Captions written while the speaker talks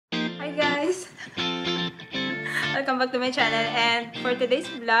Hi guys! Welcome back to my channel, and for today's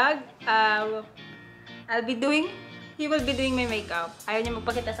vlog, he will be doing my makeup. Ayaw niya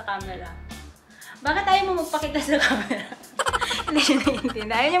magpakita sa camera. Bakit ayaw mo magpakita sa camera? Hindi siya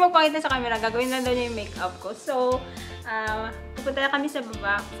naiintindihan. Ayaw niya magpakita sa camera, gagawin lang daw niya yung makeup ko. So, pupunta na kami sa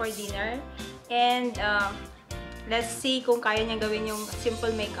baba for dinner. And, let's see kung kaya niya gawin yung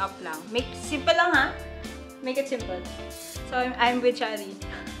simple makeup lang. Simple lang ha? Make it simple. So, I'm with Shari.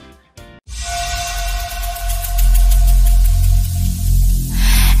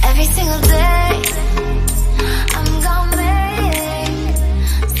 Every single day, I'm gonna make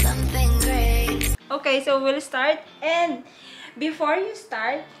something great. Okay, so we'll start. And before you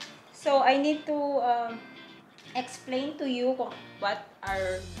start, so I need to explain to you what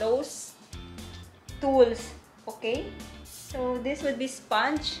are those tools. Okay? So this would be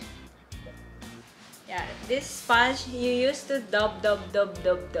sponge. Yeah, this sponge you use to dub.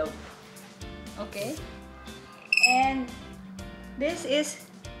 Okay? And this is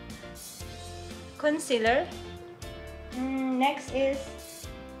concealer. Next is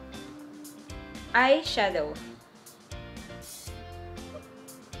eyeshadow.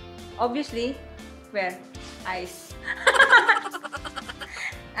 Obviously, where? Eyes.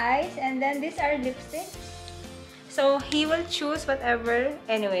 Eyes, and then these are lipsticks. So he will choose whatever.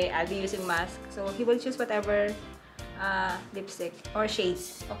 Anyway, I'll be using mask. So he will choose whatever lipstick or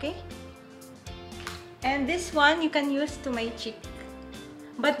shades. Okay? And this one you can use to my cheek.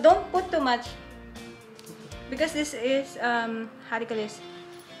 But don't put too much. Because this is, how do you call this?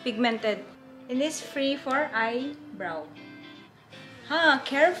 Pigmented. And it's free for eyebrow.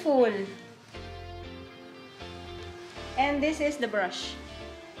 Careful! And this is the brush.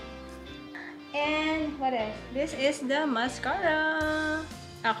 And what else? This is the mascara.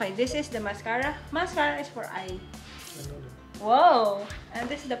 Okay, this is the mascara. Mascara is for eye. Whoa! And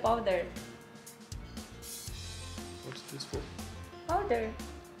this is the powder. What's this for? Powder.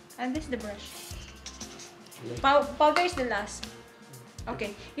 And this is the brush. Powder is the last.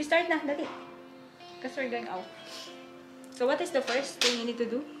 Okay, you start na, dali. Because we're going out. So what is the first thing you need to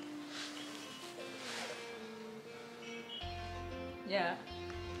do? Yeah.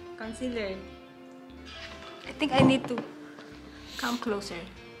 Concealer. I think I need to come closer.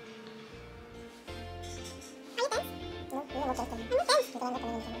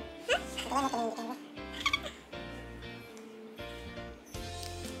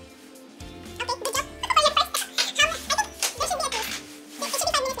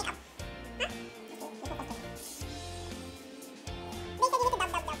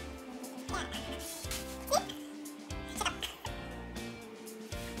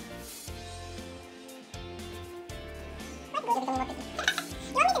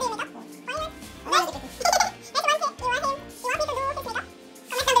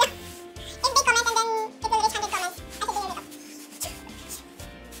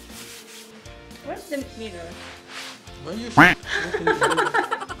 Where's the mirror? Why you?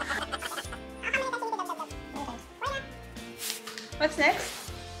 What's next?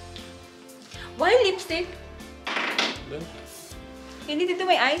 Why lipstick? Then? You need to do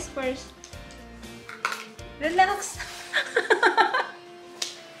my eyes first. Relax.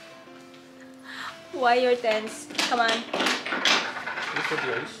 Why you're tense? Come on. This for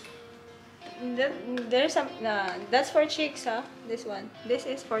the eyes. There's some. That's for cheeks, huh? This one. This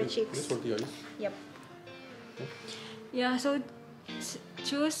is for cheeks. This for the eyes. Yep. Yeah. So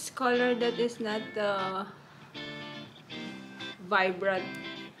choose color that is not vibrant.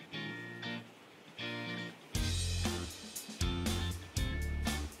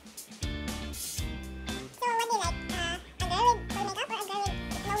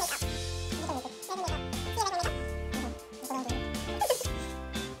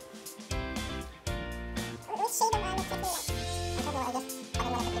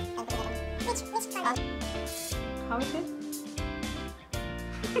 How is it?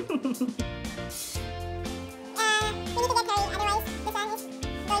 We need to get Harry, otherwise the sun is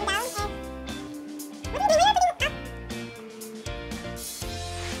going down and... What are you putting up?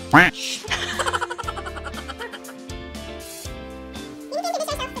 You need to introduce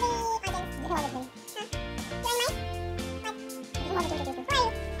yourself to the audience. You're in mine? What? Who are you?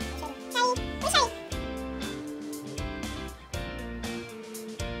 Shari. Who's Shari?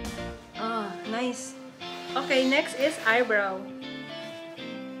 Nice. Okay, next is eyebrow.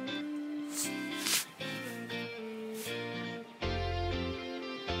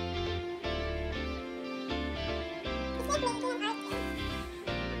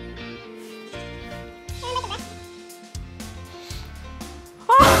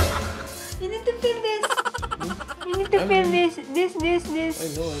 You need to feel this. You need need to fill this. I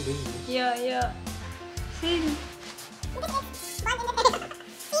know I'm doing this. Yeah. See?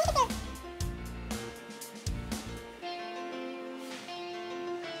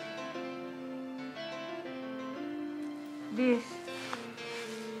 This.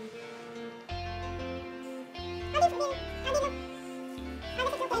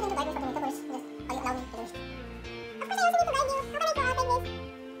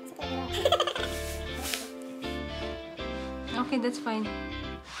 Okay, that's fine.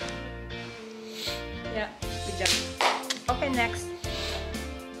 Yeah, good job. Okay, next.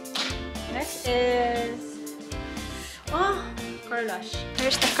 Next is curlash.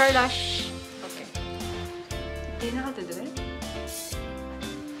 Here's the curlash. Okay. Do you know how to do it?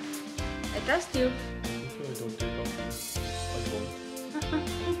 I trust you. If I don't take off, I won't.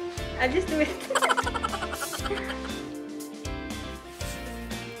 I'll just do it.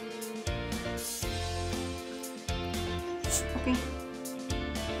 Okay.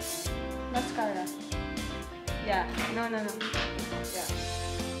 Mascara. Yeah. No. Yeah.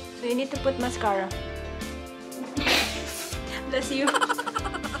 So you need to put mascara. Bless you.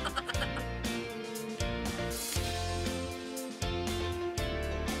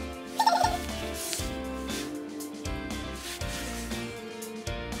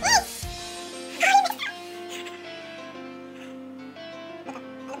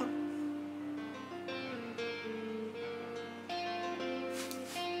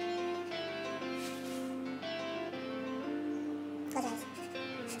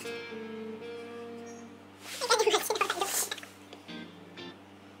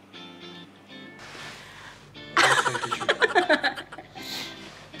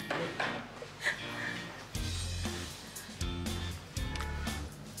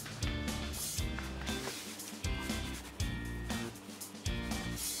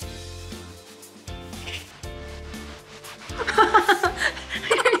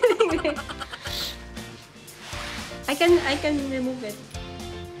 I can remove it.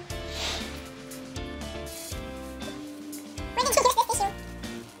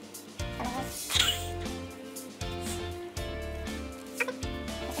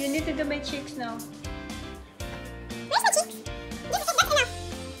 You need to do my cheeks now. Where's my cheeks? This is enough.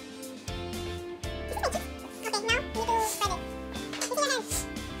 This is my cheeks. Okay, now you need to spread it. Using your hands.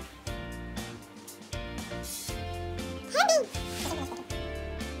 Heavy! You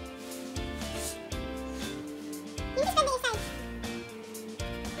need to spread the inside.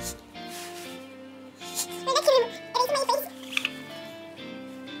 Wait, let's erase my face.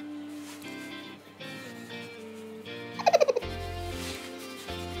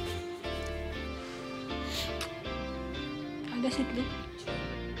 How does it look?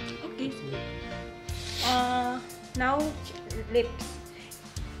 Okay. Now lips.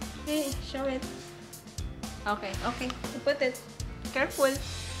 Hey, show it. Okay. You put it. Careful.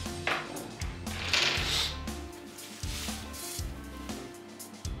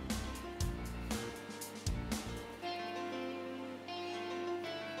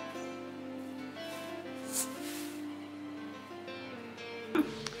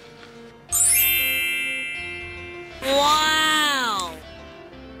 Wow!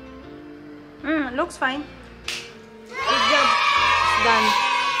 Looks fine. Good job. It's done.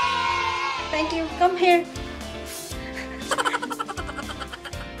 Thank you. Come here.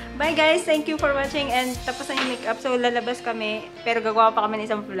 Bye guys. Thank you for watching. And tapos na yung makeup. So lalabas kami. Pero gagawa pa kami ng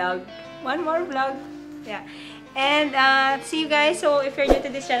isang vlog. One more vlog. Yeah. And see you guys. So if you're new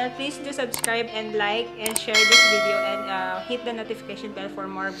to this channel, please do subscribe and like and share this video. And hit the notification bell for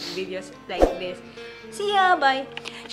more videos like this. See ya. Bye.